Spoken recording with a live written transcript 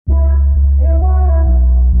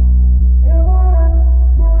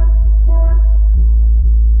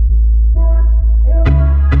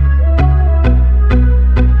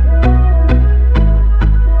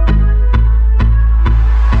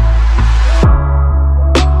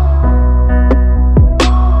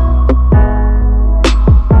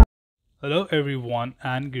everyone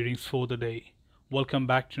and greetings for the day. Welcome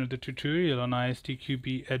back to another tutorial on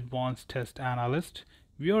ISTQB Advance Test Analyst.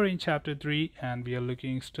 We are in chapter 3 and we are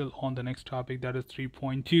looking still on the next topic, that is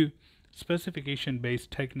 3.2 specification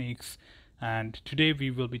based techniques, and today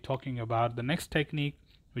we will be talking about the next technique,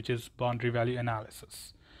 which is boundary value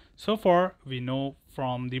analysis. So far we know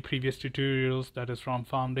from the previous tutorials, that is from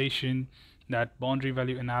foundation, that boundary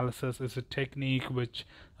value analysis is a technique which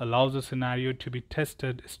allows a scenario to be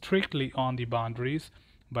tested strictly on the boundaries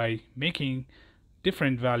by making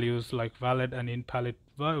different values like valid and invalid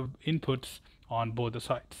inputs on both the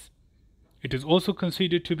sides. It is also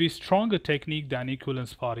considered to be stronger technique than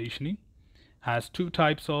equivalence partitioning, has two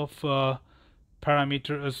types of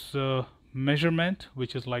parameter as measurement,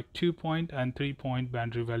 which is like 2-point and 3-point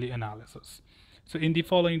boundary value analysis. So in the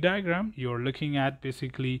following diagram, you're looking at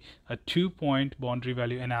basically a 2-point boundary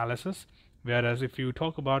value analysis, whereas if you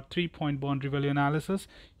talk about 3-point boundary value analysis,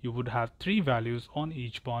 you would have 3 values on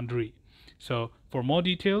each boundary. So for more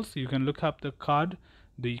details, you can look up the card.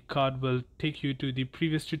 The card will take you to the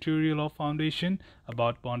previous tutorial of foundation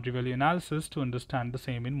about boundary value analysis to understand the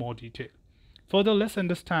same in more detail. Further, let's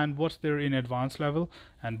understand what's there in advanced level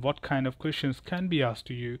and what kind of questions can be asked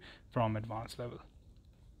to you from advanced level.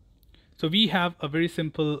 So we have a very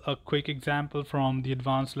simple, quick example from the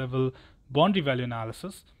advanced level boundary value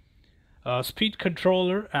analysis. Speed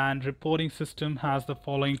controller and reporting system has the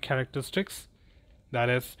following characteristics. That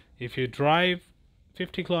is, if you drive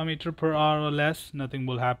 50 km per hour or less, nothing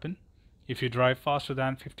will happen. If you drive faster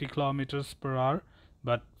than 50 km per hour,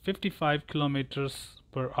 but 55 km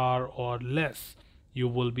per hour or less, you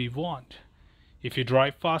will be warned. If you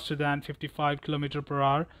drive faster than 55 km per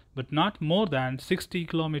hour, but not more than 60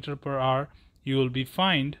 km per hour, you will be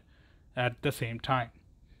fined at the same time.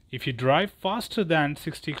 If you drive faster than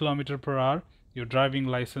 60 km per hour, your driving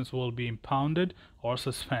license will be impounded or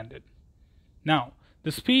suspended. Now,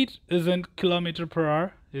 the speed is in kilometer per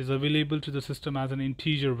hour is available to the system as an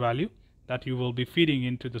integer value that you will be feeding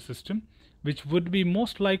into the system, which would be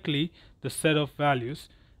most likely the set of values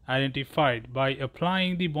identified by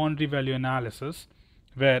applying the boundary value analysis,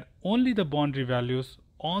 where only the boundary values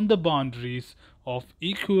on the boundaries of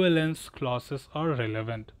equivalence clauses are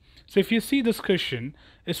relevant. So if you see this question,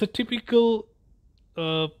 it's a typical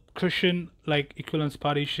question like equivalence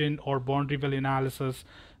partition or boundary value analysis,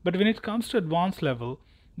 but when it comes to advanced level,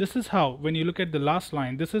 this is how, when you look at the last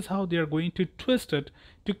line, this is how they are going to twist it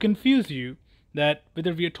to confuse you, that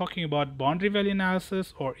whether we are talking about boundary value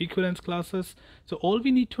analysis or equivalence classes. So all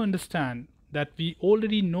we need to understand that we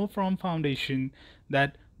already know from foundation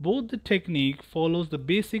that both the technique follows the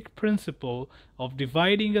basic principle of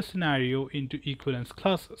dividing a scenario into equivalence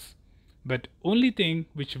classes. But only thing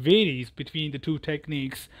which varies between the two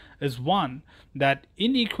techniques is one, that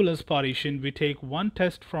in equivalence partition we take one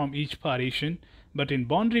test from each partition, but in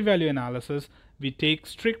boundary value analysis we take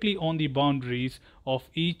strictly on the boundaries of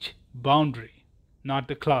each boundary. Not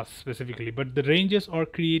the class specifically, but the ranges are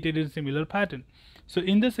created in similar pattern. So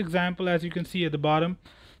in this example, as you can see at the bottom,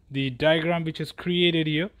 the diagram which is created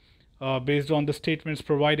here based on the statements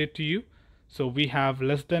provided to you. So we have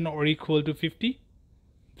less than or equal to 50.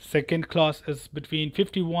 Second class is between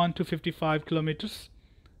 51 to 55 kilometers.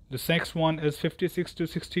 The next one is 56 to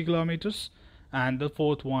 60 kilometers, and the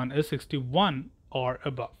fourth one is 61 or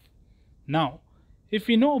above. Now, if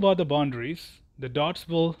we know about the boundaries, the dots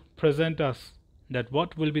will present us that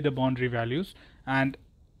what will be the boundary values, and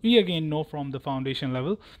we again know from the foundation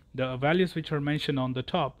level the values which are mentioned on the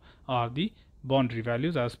top are the boundary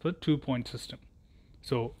values as per 2-point system.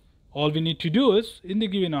 So all we need to do is, in the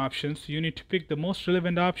given options, you need to pick the most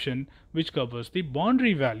relevant option which covers the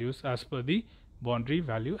boundary values as per the boundary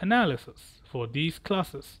value analysis for these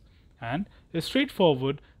classes, and it's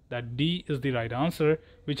straightforward that D is the right answer,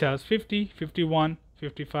 which has 50, 51,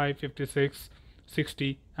 55, 56,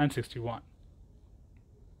 60 and 61.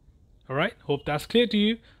 Alright, hope that's clear to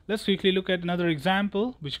you. Let's quickly look at another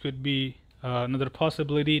example which could be another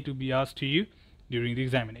possibility to be asked to you during the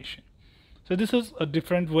examination. So this is a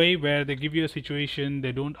different way where they give you a situation,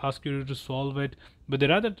 they don't ask you to solve it, but they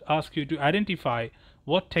rather ask you to identify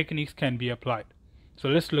what techniques can be applied. So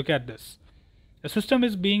let's look at this. A system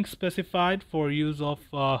is being specified for use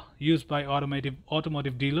by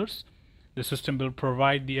automotive dealers. The system will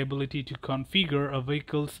provide the ability to configure a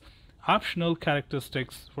vehicle's optional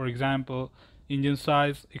characteristics, for example, engine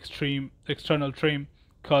size, external trim,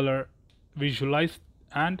 color, visualize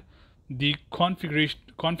and the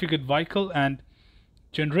configured vehicle, and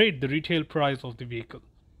generate the retail price of the vehicle.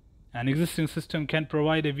 An existing system can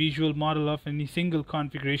provide a visual model of any single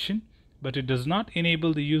configuration, but it does not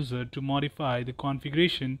enable the user to modify the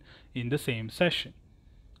configuration in the same session.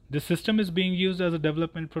 This system is being used as a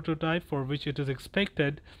development prototype for which it is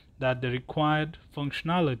expected that the required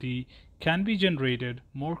functionality can be generated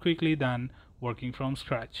more quickly than working from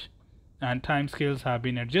scratch, and timescales have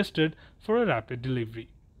been adjusted for a rapid delivery.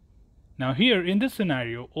 Now here in this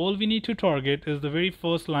scenario, all we need to target is the very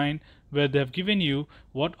first line where they have given you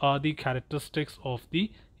what are the characteristics of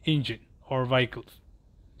the engine or vehicles.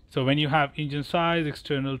 So when you have engine size,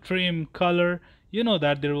 external trim, color, you know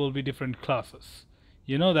that there will be different classes.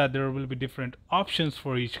 You know that there will be different options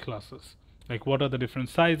for each classes. Like what are the different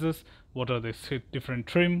sizes, what are the different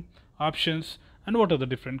trim options, and what are the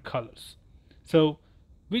different colors. So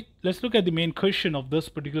let's look at the main question of this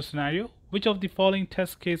particular scenario. Which of the following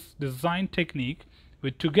test case design technique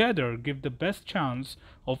would together give the best chance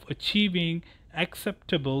of achieving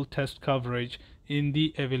acceptable test coverage in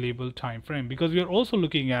the available time frame? Because we are also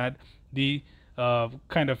looking at the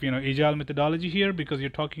kind of agile methodology here, because you're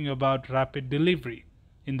talking about rapid delivery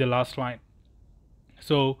in the last line.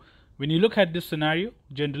 So when you look at this scenario,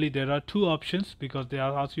 generally there are two options, because they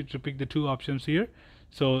ask you to pick the two options here.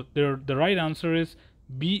 So the right answer is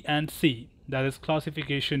B and C, that is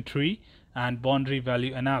classification tree and boundary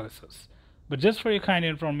value analysis. But just for your kind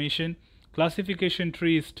information, classification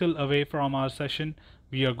tree is still away from our session.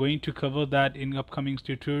 We are going to cover that in upcoming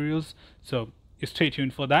tutorials, so stay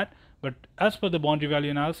tuned for that. But as per the boundary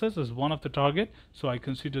value analysis is one of the target, so I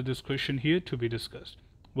consider this question here to be discussed.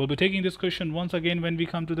 We'll be taking this question once again when we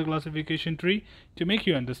come to the classification tree to make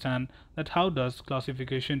you understand that how does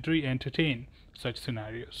classification tree entertain such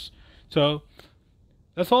scenarios. So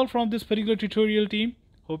that's all from this particular tutorial, team.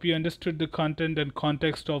 Hope you understood the content and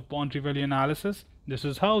context of boundary value analysis. This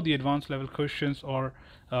is how the advanced level questions or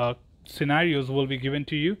scenarios will be given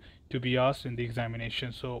to you to be asked in the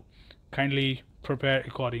examination. So kindly prepare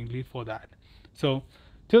accordingly for that. So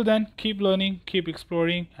till then, keep learning, keep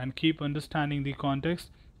exploring, and keep understanding the context.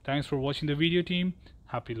 Thanks for watching the video, team.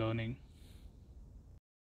 Happy learning.